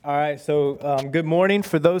All right, so good morning.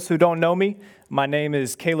 For those who don't know me, my name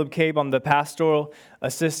is Cabe. I'm the pastoral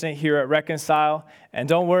assistant here at Reconcile. And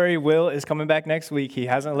don't worry, Will is coming back next week. He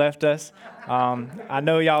hasn't left us. I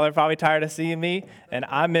know y'all are probably tired of seeing me, and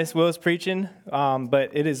I miss Will's preaching, but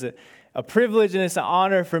it is a privilege and it's an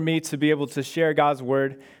honor for me to be able to share God's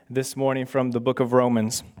word this morning from the book of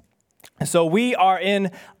Romans. And so we are in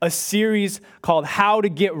a series called How to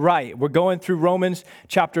Get Right. We're going through Romans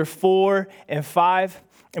chapter 4 and 5.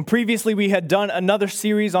 And previously, we had done another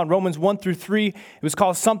series on Romans 1 through 3. It was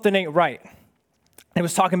called Something Ain't Right. It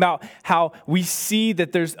was talking about how we see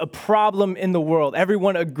that there's a problem in the world.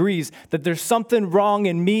 Everyone agrees that there's something wrong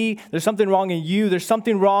in me, there's something wrong in you, there's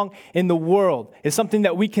something wrong in the world. It's something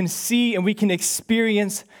that we can see and we can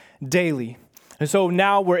experience daily. And so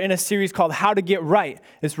now we're in a series called How to Get Right.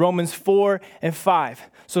 It's Romans 4 and 5.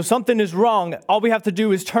 So something is wrong. All we have to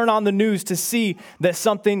do is turn on the news to see that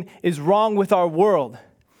something is wrong with our world.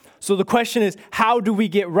 So the question is, how do we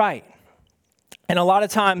get right? And a lot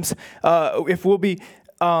of times, if we'll be,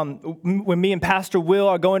 when me and Pastor Will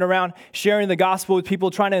are going around sharing the gospel with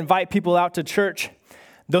people, trying to invite people out to church,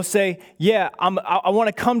 they'll say, yeah, I want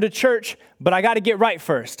to come to church, but I got to get right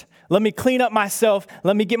first. Let me clean up myself,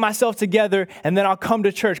 let me get myself together, and then I'll come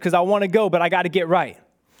to church because I want to go, but I got to get right.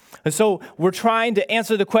 And so we're trying to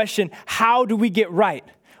answer the question, how do we get right?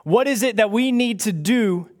 What is it that we need to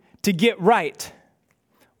do to get right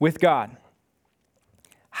with God?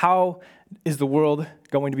 How is the world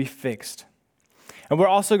going to be fixed? And we're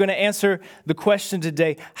also going to answer the question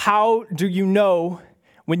today, how do you know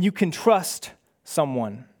when you can trust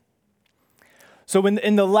someone? So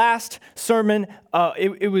in the last sermon,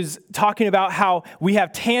 it was talking about how we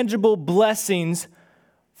have tangible blessings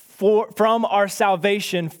from our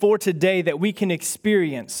salvation for today that we can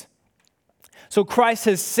experience. So Christ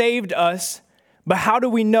has saved us, but how do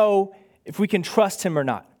we know if we can trust him or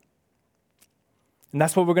not? And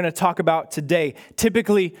that's what we're going to talk about today.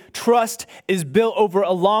 Typically, trust is built over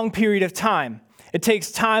a long period of time. It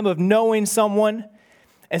takes time of knowing someone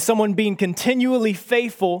and someone being continually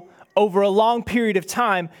faithful over a long period of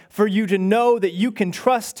time for you to know that you can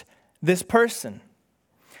trust this person.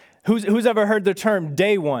 Who's ever heard the term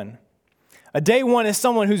day one? A day one is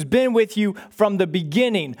someone who's been with you from the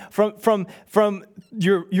beginning, from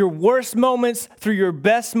your worst moments through your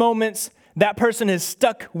best moments. That person has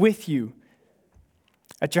stuck with you.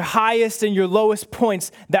 At your highest and your lowest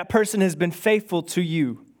points, that person has been faithful to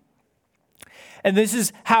you. And this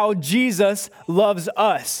is how Jesus loves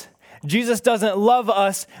us. Jesus doesn't love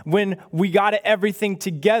us when we got everything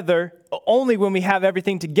together, only when we have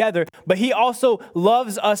everything together, but he also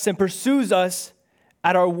loves us and pursues us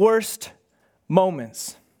at our worst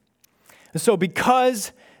moments. And so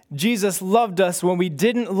because Jesus loved us when we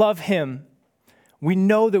didn't love him, we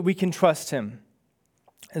know that we can trust him.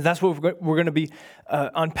 And that's what we're going to be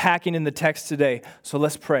unpacking in the text today. So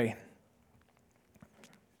let's pray.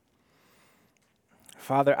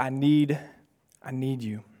 Father, I need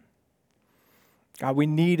you. God, we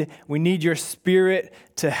need your Spirit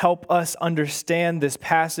to help us understand this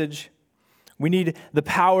passage. We need the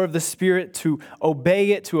power of the Spirit to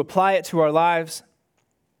obey it, to apply it to our lives.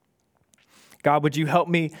 God, would you help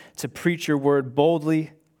me to preach your word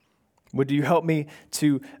boldly? Would you help me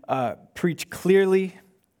to preach clearly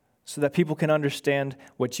so that people can understand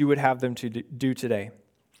what you would have them to do today?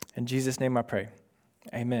 In Jesus' name I pray.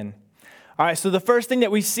 Amen. All right, so the first thing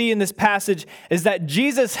that we see in this passage is that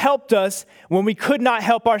Jesus helped us when we could not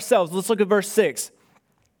help ourselves. Let's look at verse 6.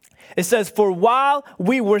 It says, "For while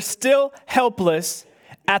we were still helpless,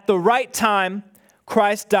 at the right time,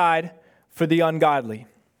 Christ died for the ungodly."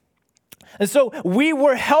 And so we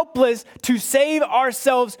were helpless to save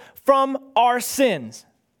ourselves from our sins.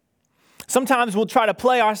 Sometimes we'll try to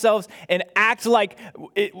play ourselves and act like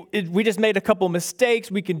we just made a couple mistakes.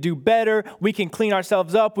 We can do better. We can clean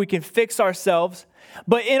ourselves up. We can fix ourselves.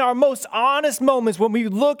 But in our most honest moments, when we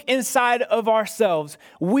look inside of ourselves,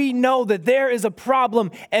 we know that there is a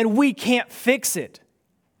problem and we can't fix it.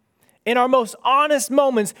 In our most honest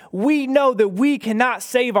moments, we know that we cannot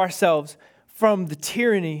save ourselves from the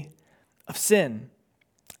tyranny of sin.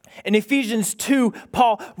 In Ephesians 2,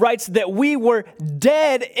 Paul writes that we were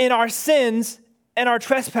dead in our sins and our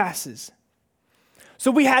trespasses.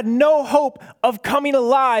 So we had no hope of coming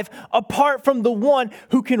alive apart from the one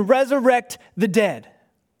who can resurrect the dead.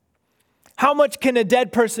 How much can a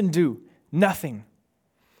dead person do? Nothing.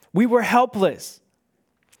 We were helpless.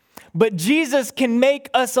 But Jesus can make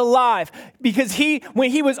us alive because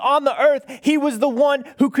when he was on the earth, he was the one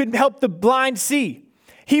who could help the blind see.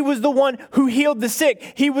 He was the one who healed the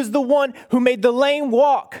sick. He was the one who made the lame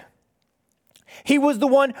walk. He was the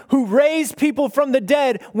one who raised people from the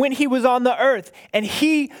dead when he was on the earth. And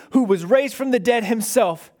he who was raised from the dead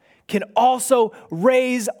himself can also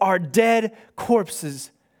raise our dead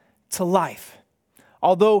corpses to life.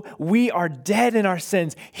 Although we are dead in our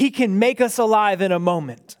sins, he can make us alive in a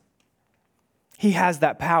moment. He has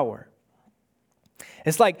that power.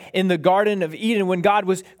 It's like in the Garden of Eden when God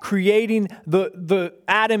was creating the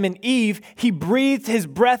Adam and Eve, he breathed his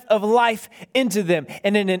breath of life into them.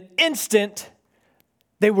 And in an instant,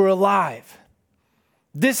 they were alive.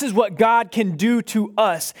 This is what God can do to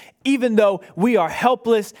us, even though we are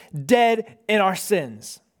helpless, dead in our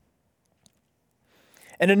sins.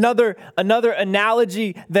 And another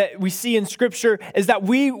analogy that we see in Scripture is that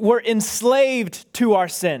we were enslaved to our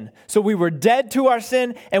sin. So we were dead to our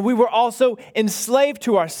sin, and we were also enslaved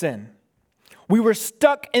to our sin. We were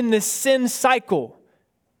stuck in this sin cycle.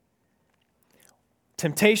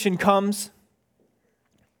 Temptation comes.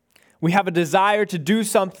 We have a desire to do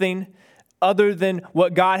something other than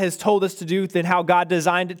what God has told us to do, than how God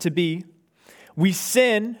designed it to be. We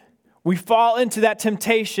sin. We fall into that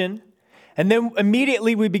temptation. And then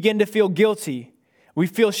immediately we begin to feel guilty. We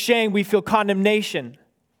feel shame. We feel condemnation.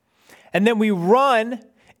 And then we run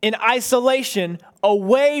in isolation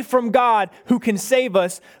away from God who can save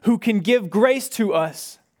us, who can give grace to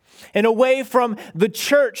us, and away from the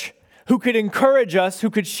church who could encourage us, who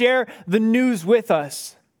could share the news with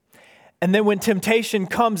us. And then when temptation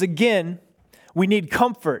comes again, we need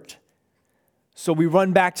comfort. So we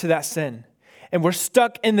run back to that sin. And we're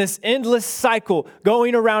stuck in this endless cycle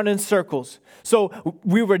going around in circles. So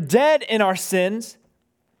we were dead in our sins,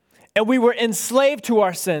 and we were enslaved to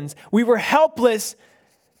our sins. We were helpless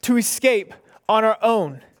to escape on our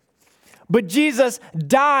own. But Jesus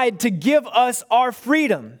died to give us our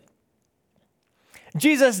freedom.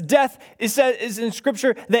 Jesus' death is in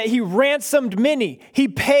Scripture that he ransomed many. He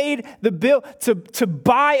paid the bill to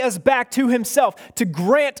buy us back to himself, to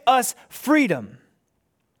grant us freedom.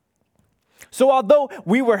 So although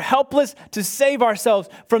we were helpless to save ourselves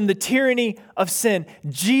from the tyranny of sin,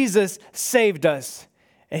 Jesus saved us,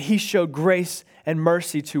 and he showed grace and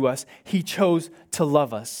mercy to us. He chose to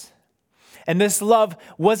love us. And this love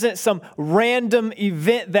wasn't some random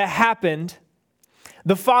event that happened.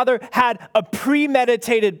 The Father had a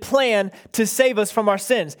premeditated plan to save us from our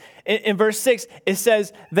sins. In verse 6, it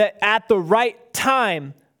says that at the right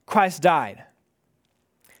time, Christ died.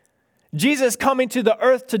 Jesus coming to the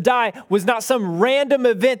earth to die was not some random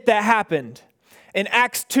event that happened. In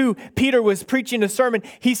Acts 2, Peter was preaching a sermon.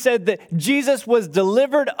 He said that Jesus was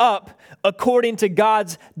delivered up according to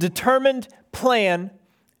God's determined plan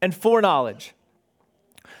and foreknowledge.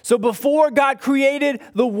 So before God created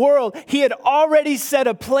the world, he had already set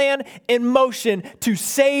a plan in motion to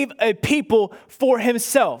save a people for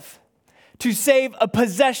himself, to save a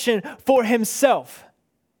possession for himself.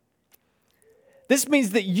 This means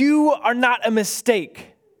that you are not a mistake,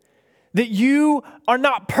 that you are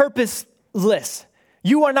not purposeless,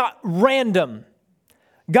 you are not random.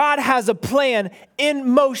 God has a plan in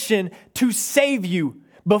motion to save you.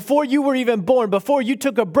 Before you were even born, before you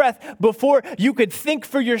took a breath, before you could think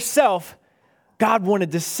for yourself, God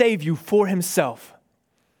wanted to save you for himself,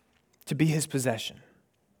 to be his possession.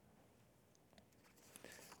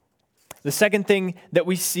 The second thing that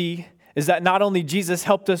we see is that not only Jesus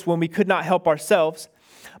helped us when we could not help ourselves,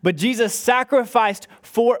 but Jesus sacrificed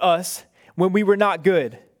for us when we were not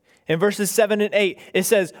good. In verses 7 and 8, it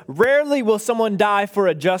says, "Rarely will someone die for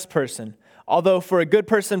a just person. Although for a good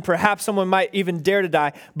person, perhaps someone might even dare to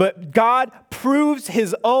die. But God proves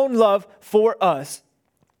his own love for us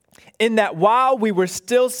in that while we were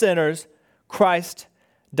still sinners, Christ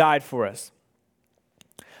died for us."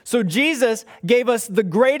 So Jesus gave us the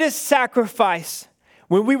greatest sacrifice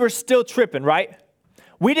when we were still tripping, right?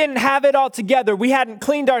 We didn't have it all together. We hadn't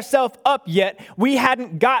cleaned ourselves up yet. We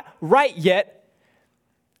hadn't got right yet.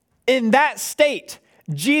 In that state,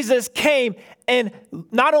 Jesus came and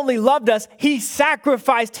not only loved us, he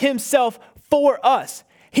sacrificed himself for us.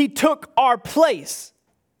 He took our place.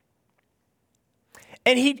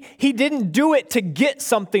 And he didn't do it to get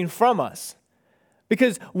something from us.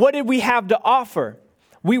 Because what did we have to offer?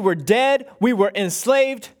 We were dead. We were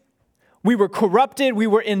enslaved. We were corrupted. We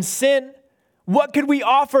were in sin. What could we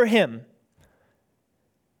offer him?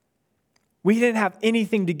 We didn't have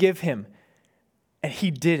anything to give him. And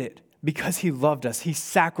he did it because he loved us. He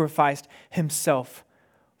sacrificed himself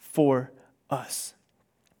for us.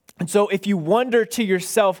 And so if you wonder to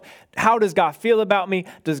yourself, how does God feel about me?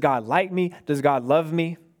 Does God like me? Does God love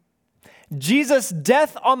me? Jesus'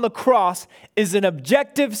 death on the cross is an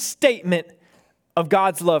objective statement of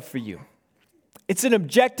God's love for you. It's an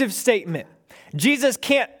objective statement. Jesus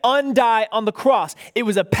can't undie on the cross. It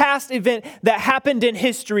was a past event that happened in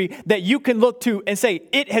history that you can look to and say,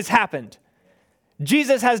 it has happened.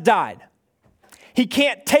 Jesus has died. He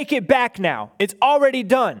can't take it back now. It's already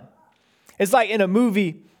done. It's like in a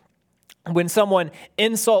movie, when someone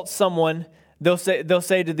insults someone, they'll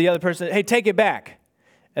say to the other person, hey, take it back.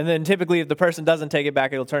 And then typically if the person doesn't take it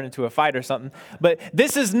back, it'll turn into a fight or something. But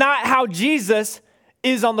this is not how Jesus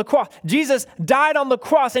is on the cross. Jesus died on the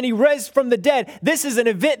cross and he raised from the dead. This is an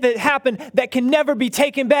event that happened that can never be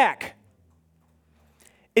taken back.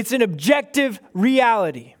 It's an objective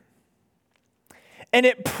reality. And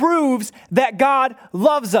it proves that God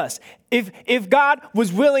loves us. If God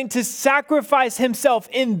was willing to sacrifice himself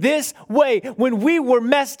in this way, when we were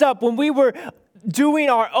messed up, when we were doing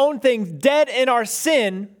our own thing, dead in our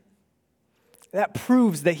sin, that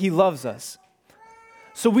proves that he loves us.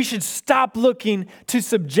 So we should stop looking to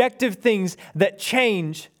subjective things that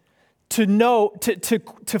change to know,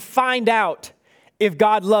 to find out if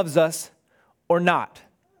God loves us or not.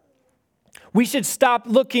 We should stop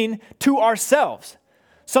looking to ourselves.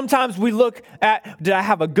 Sometimes we look at, did I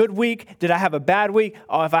have a good week? Did I have a bad week?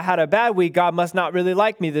 Oh, if I had a bad week, God must not really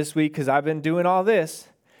like me this week because I've been doing all this.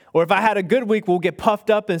 Or if I had a good week, we'll get puffed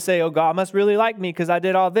up and say, oh, God must really like me because I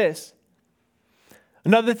did all this.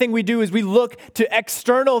 Another thing we do is we look to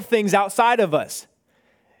external things outside of us.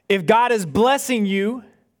 If God is blessing you,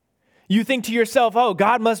 you think to yourself, oh,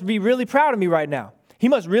 God must be really proud of me right now. He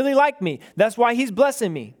must really like me. That's why he's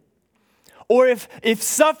blessing me. Or if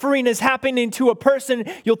suffering is happening to a person,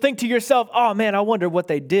 you'll think to yourself, oh man, I wonder what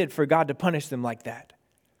they did for God to punish them like that.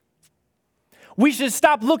 We should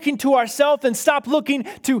stop looking to ourselves and stop looking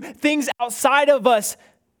to things outside of us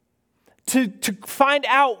to find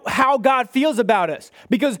out how God feels about us.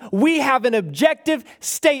 Because we have an objective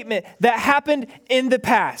statement that happened in the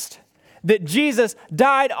past. That Jesus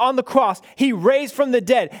died on the cross. He raised from the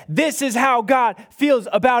dead. This is how God feels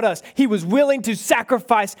about us. He was willing to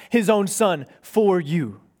sacrifice his own son for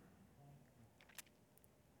you.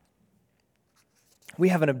 We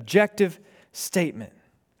have an objective statement.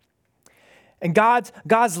 And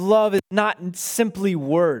God's love is not simply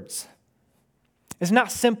words. It's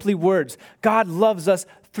not simply words. God loves us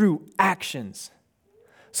through actions.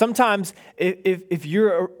 Sometimes if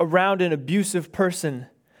you're around an abusive person,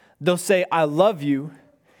 they'll say, I love you,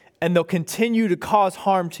 and they'll continue to cause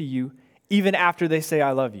harm to you even after they say,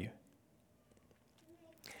 I love you.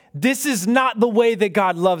 This is not the way that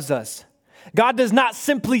God loves us. God does not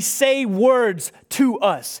simply say words to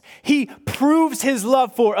us. He proves his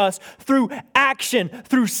love for us through action,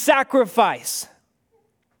 through sacrifice.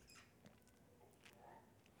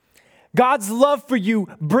 God's love for you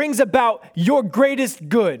brings about your greatest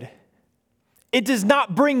good. It does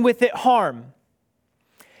not bring with it harm.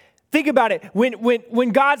 Think about it.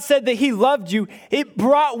 When God said that he loved you, it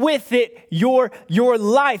brought with it your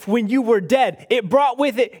life when you were dead. It brought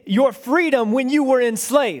with it your freedom when you were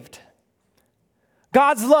enslaved.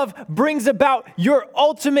 God's love brings about your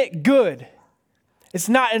ultimate good. It's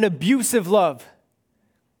not an abusive love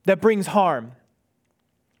that brings harm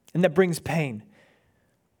and that brings pain.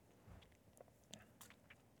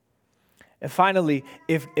 And finally,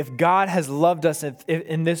 if God has loved us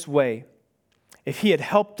in this way, if he had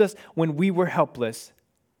helped us when we were helpless,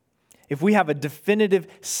 if we have a definitive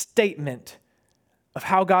statement of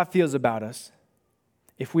how God feels about us,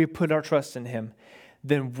 if we put our trust in him,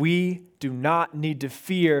 then we do not need to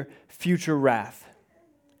fear future wrath.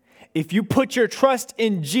 If you put your trust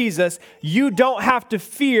in Jesus, you don't have to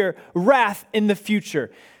fear wrath in the future.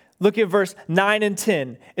 Look at verse 9 and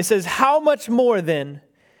 10. It says, how much more then,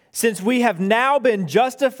 since we have now been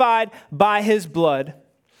justified by his blood,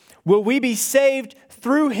 will we be saved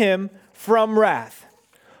through him from wrath?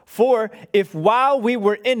 For if while we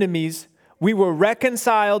were enemies, we were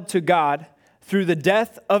reconciled to God through the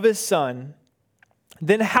death of his son,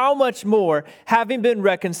 then how much more, having been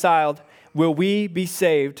reconciled, will we be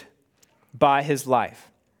saved by his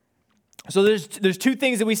life? So there's two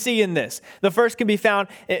things that we see in this. The first can be found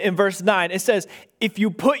in verse 9. It says, if you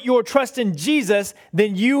put your trust in Jesus,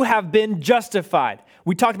 then you have been justified.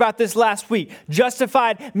 We talked about this last week.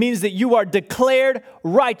 Justified means that you are declared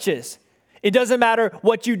righteous. It doesn't matter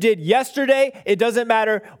what you did yesterday. It doesn't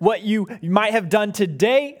matter what you might have done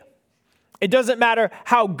today. It doesn't matter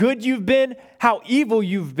how good you've been, how evil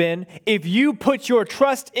you've been. If you put your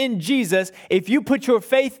trust in Jesus, if you put your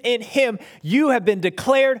faith in him, you have been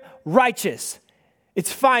declared righteous.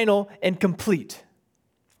 It's final and complete.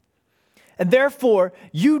 And therefore,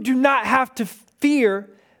 you do not have to fear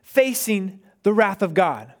facing the wrath of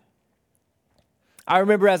God. I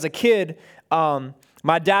remember as a kid,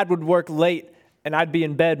 my dad would work late and I'd be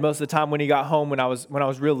in bed most of the time when he got home when I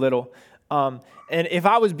was real little. And if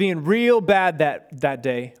I was being real bad that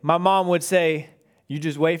day, my mom would say, "You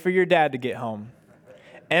just wait for your dad to get home."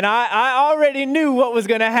 And I already knew what was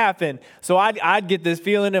going to happen. So I'd get this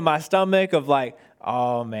feeling in my stomach of like,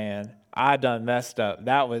 oh man, I done messed up.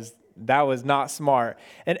 That was not smart.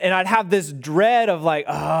 And I'd have this dread of like,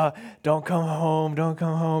 don't come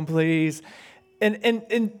home, please.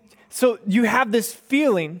 And so you have this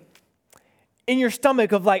feeling in your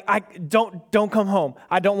stomach of like, don't come home.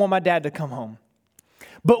 I don't want my dad to come home.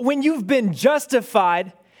 But when you've been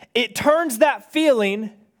justified, it turns that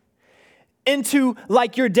feeling into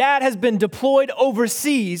like your dad has been deployed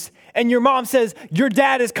overseas and your mom says, your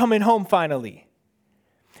dad is coming home finally.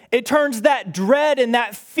 It turns that dread and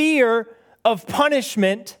that fear of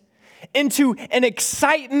punishment into an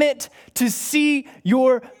excitement to see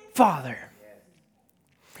your father.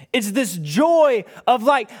 It's this joy of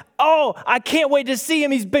like, oh, I can't wait to see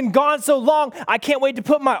him. He's been gone so long. I can't wait to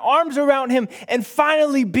put my arms around him and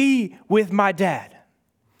finally be with my dad.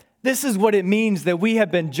 This is what it means that we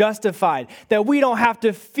have been justified, that we don't have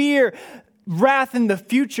to fear wrath in the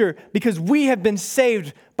future because we have been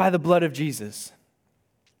saved by the blood of Jesus.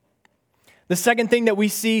 The second thing that we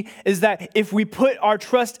see is that if we put our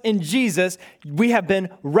trust in Jesus, we have been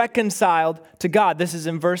reconciled to God. This is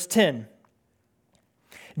in verse 10.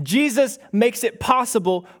 Jesus makes it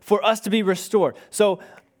possible for us to be restored. So,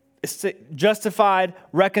 justified,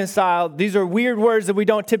 reconciled. These are weird words that we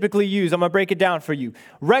don't typically use. I'm going to break it down for you.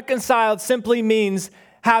 Reconciled simply means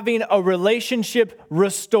having a relationship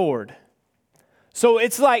restored. So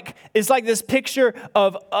it's like this picture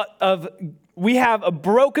of we have a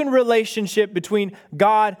broken relationship between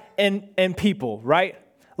God and people, right?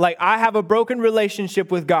 Like I have a broken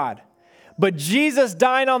relationship with God. But Jesus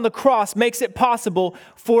dying on the cross makes it possible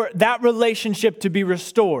for that relationship to be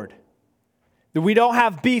restored. That we don't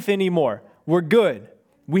have beef anymore. We're good.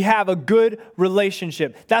 We have a good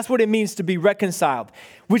relationship. That's what it means to be reconciled,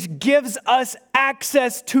 which gives us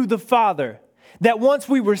access to the Father. That once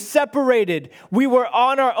we were separated, we were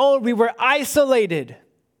on our own, we were isolated.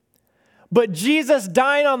 But Jesus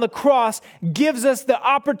dying on the cross gives us the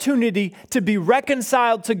opportunity to be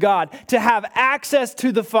reconciled to God, to have access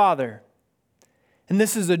to the Father. And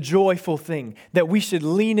this is a joyful thing that we should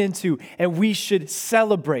lean into and we should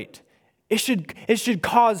celebrate. It should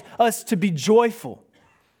cause us to be joyful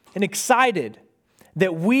and excited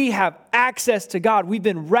that we have access to God. We've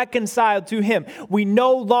been reconciled to Him. We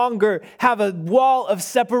no longer have a wall of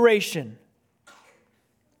separation.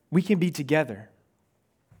 We can be together.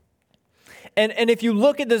 And if you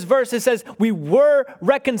look at this verse, it says we were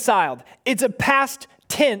reconciled. It's a past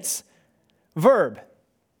tense verb.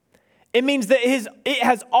 It means that it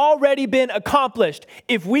has already been accomplished.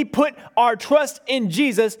 If we put our trust in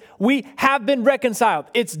Jesus, we have been reconciled.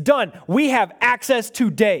 It's done. We have access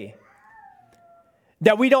today.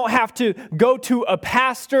 That we don't have to go to a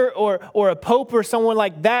pastor or a pope or someone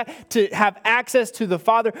like that to have access to the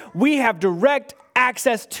Father. We have direct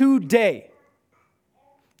access today.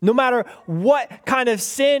 No matter what kind of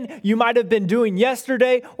sin you might have been doing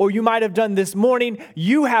yesterday or you might have done this morning,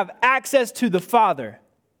 you have access to the Father.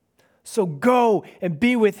 So go and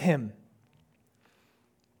be with Him.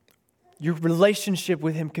 Your relationship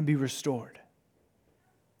with Him can be restored.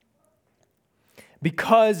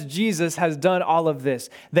 Because Jesus has done all of this,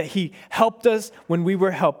 that He helped us when we were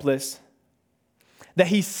helpless, that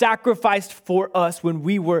He sacrificed for us when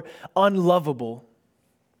we were unlovable,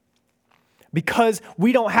 because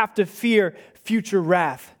we don't have to fear future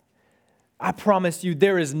wrath. I promise you,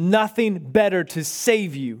 there is nothing better to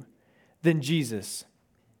save you than Jesus.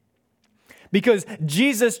 Because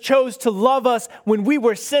Jesus chose to love us when we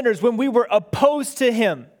were sinners, when we were opposed to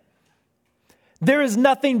Him. There is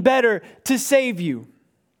nothing better to save you.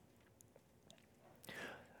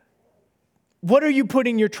 What are you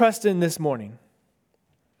putting your trust in this morning?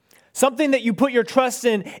 Something that you put your trust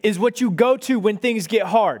in is what you go to when things get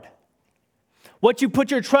hard. What you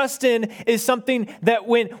put your trust in is something that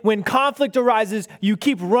when conflict arises, you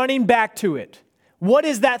keep running back to it. What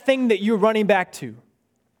is that thing that you're running back to?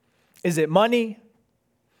 Is it money?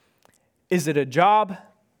 Is it a job?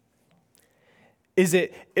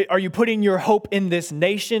 Are you putting your hope in this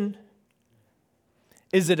nation?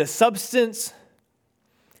 Is it a substance?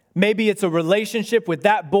 Maybe it's a relationship with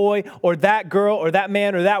that boy or that girl or that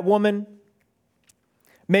man or that woman.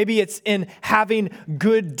 Maybe it's in having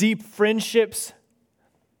good, deep friendships.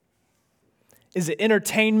 Is it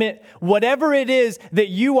entertainment? Whatever it is that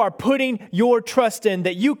you are putting your trust in,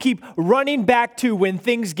 that you keep running back to when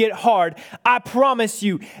things get hard, I promise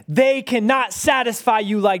you, they cannot satisfy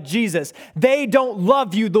you like Jesus. They don't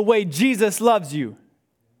love you the way Jesus loves you.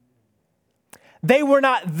 They were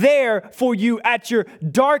not there for you at your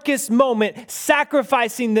darkest moment,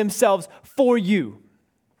 sacrificing themselves for you.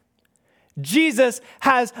 Jesus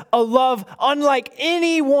has a love unlike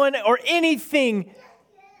anyone or anything.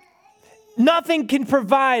 Nothing can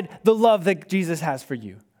provide the love that Jesus has for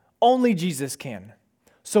you. Only Jesus can.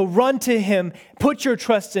 So run to him, put your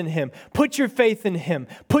trust in him, put your faith in him,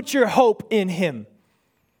 put your hope in him,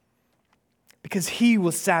 because he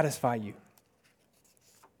will satisfy you.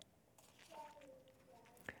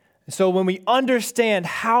 So when we understand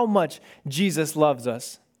how much Jesus loves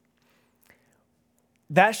us,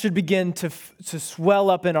 that should begin to swell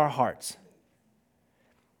up in our hearts.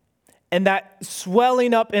 And that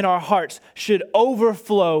swelling up in our hearts should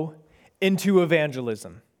overflow into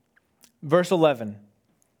evangelism. Verse 11.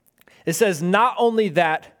 It says, not only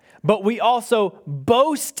that, but we also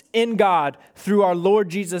boast in God through our Lord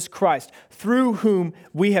Jesus Christ, through whom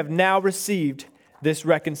we have now received this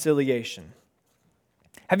reconciliation.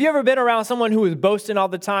 Have you ever been around someone who is boasting all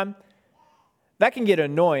the time? That can get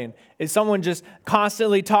annoying. Is someone just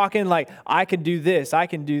constantly talking like, I can do this, I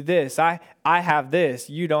can do this, I have this,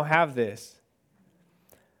 you don't have this.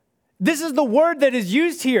 This is the word that is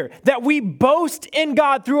used here, that we boast in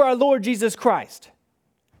God through our Lord Jesus Christ.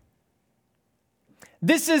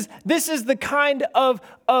 This is the kind of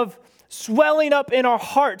swelling up in our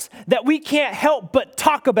hearts that we can't help but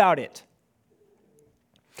talk about it.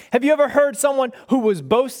 Have you ever heard someone who was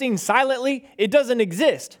boasting silently? It doesn't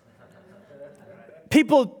exist.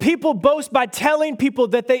 People boast by telling people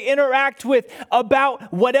that they interact with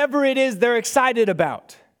about whatever it is they're excited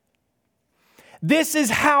about. This is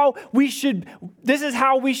how we should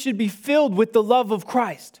be filled with the love of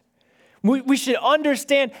Christ. We should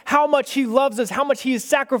understand how much he loves us, how much he has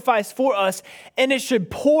sacrificed for us, and it should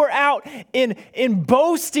pour out in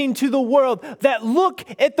boasting to the world that look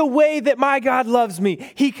at the way that my God loves me.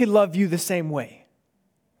 He can love you the same way.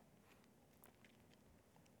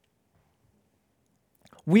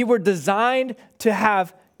 We were designed to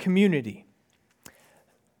have community.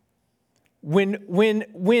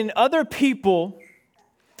 When other people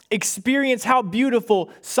experience how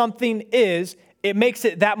beautiful something is, it makes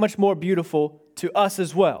it that much more beautiful to us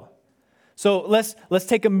as well. So let's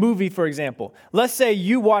take a movie, for example. Let's say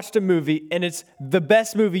you watched a movie and it's the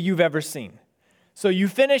best movie you've ever seen. So you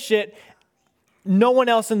finish it, no one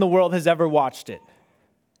else in the world has ever watched it.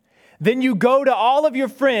 Then you go to all of your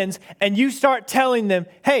friends and you start telling them,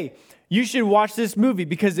 hey, you should watch this movie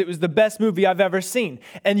because it was the best movie I've ever seen.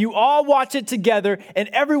 And you all watch it together and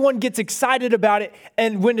everyone gets excited about it.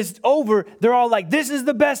 And when it's over, they're all like, this is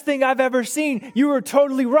the best thing I've ever seen. You were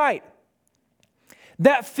totally right.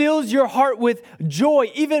 That fills your heart with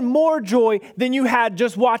joy, even more joy than you had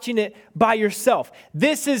just watching it by yourself.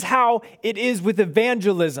 This is how it is with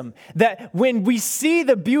evangelism, that when we see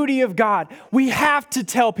the beauty of God, we have to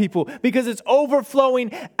tell people because it's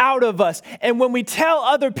overflowing out of us. And when we tell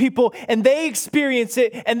other people and they experience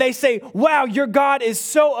it and they say, wow, your God is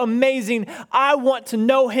so amazing, I want to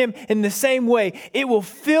know him in the same way, it will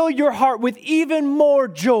fill your heart with even more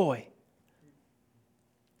joy.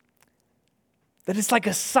 That it's like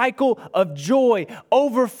a cycle of joy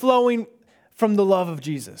overflowing from the love of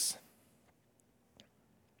Jesus.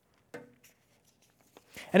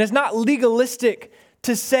 And it's not legalistic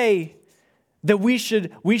to say that we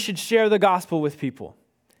should share the gospel with people.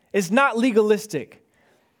 It's not legalistic.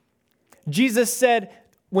 Jesus said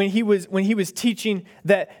when he was teaching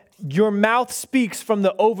that your mouth speaks from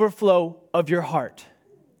the overflow of your heart.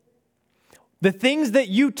 The things that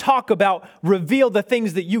you talk about reveal the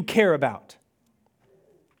things that you care about.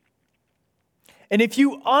 And if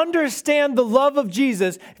you understand the love of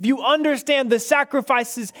Jesus, if you understand the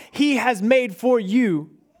sacrifices he has made for you,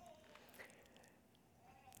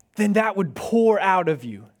 then that would pour out of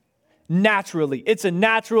you naturally. It's a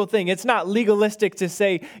natural thing. It's not legalistic to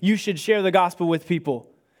say you should share the gospel with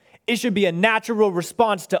people. It should be a natural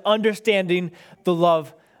response to understanding the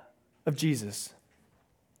love of Jesus.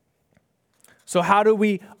 So how do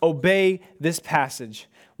we obey this passage?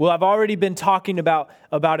 Well, I've already been talking about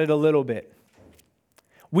it a little bit.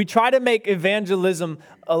 We try to make evangelism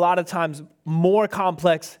a lot of times more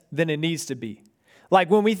complex than it needs to be. Like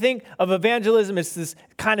when we think of evangelism, it's this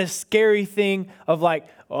kind of scary thing of like,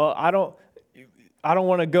 oh, I don't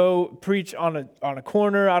want to go preach on a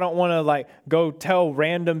corner. I don't want to like go tell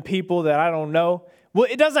random people that I don't know. Well,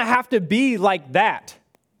 it doesn't have to be like that.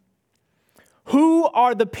 Who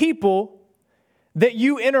are the people that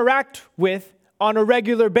you interact with on a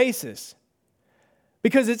regular basis.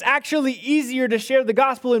 Because it's actually easier to share the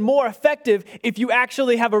gospel and more effective if you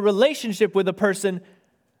actually have a relationship with a person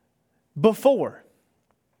before.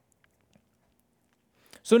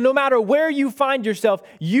 So no matter where you find yourself,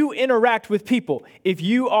 you interact with people. If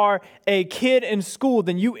you are a kid in school,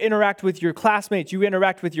 then you interact with your classmates, you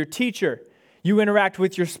interact with your teacher, you interact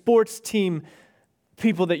with your sports team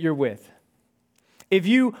people that you're with. If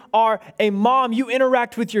you are a mom, you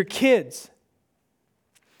interact with your kids.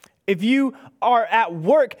 If you are at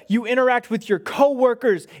work, you interact with your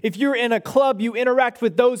coworkers. If you're in a club, you interact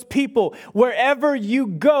with those people. Wherever you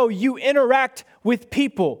go, you interact with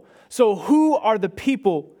people. So who are the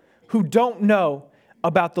people who don't know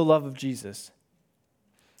about the love of Jesus?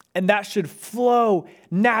 And that should flow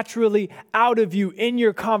naturally out of you in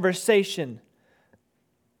your conversation.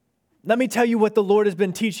 Let me tell you what the Lord has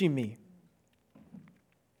been teaching me.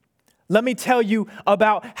 Let me tell you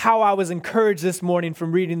about how I was encouraged this morning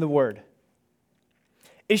from reading the Word.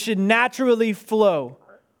 It should naturally flow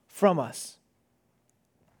from us.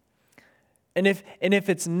 And if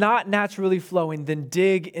it's not naturally flowing, then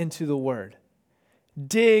dig into the Word.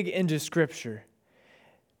 Dig into Scripture.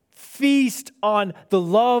 Feast on the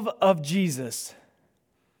love of Jesus.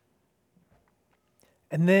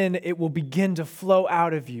 And then it will begin to flow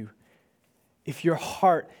out of you if your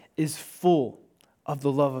heart is full of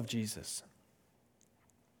the love of Jesus.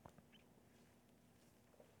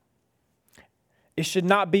 It should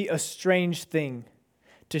not be a strange thing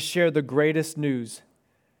to share the greatest news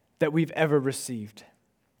that we've ever received.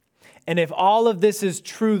 And if all of this is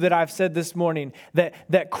true that I've said this morning,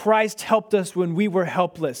 that Christ helped us when we were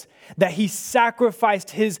helpless, that He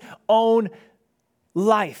sacrificed His own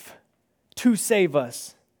life to save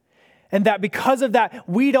us, and that because of that,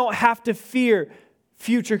 we don't have to fear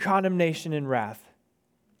future condemnation and wrath.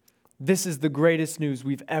 This is the greatest news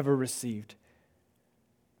we've ever received.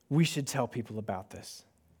 We should tell people about this.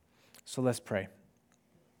 So let's pray.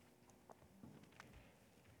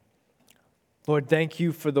 Lord, thank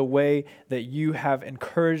you for the way that you have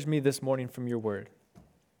encouraged me this morning from your word.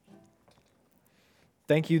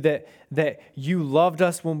 Thank you that you loved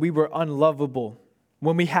us when we were unlovable,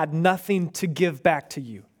 when we had nothing to give back to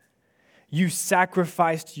you. You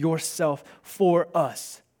sacrificed yourself for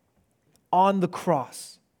us on the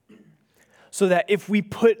cross so that if we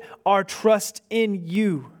put our trust in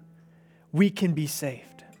you, we can be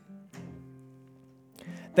saved.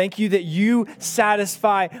 Thank you that you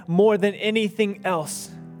satisfy more than anything else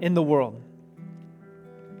in the world.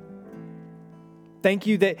 Thank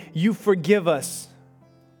you that you forgive us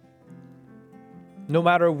no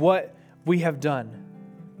matter what we have done.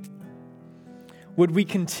 Would we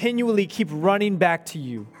continually keep running back to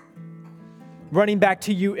you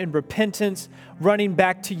in repentance, running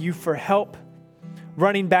back to you for help,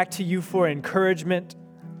 running back to you for encouragement,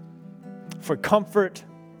 for comfort?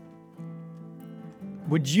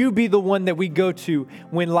 Would you be the one that we go to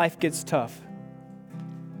when life gets tough?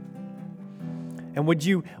 And would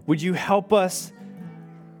you help us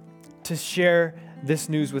to share this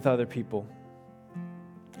news with other people?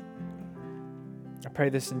 I pray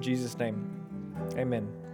this in Jesus' name. Amen.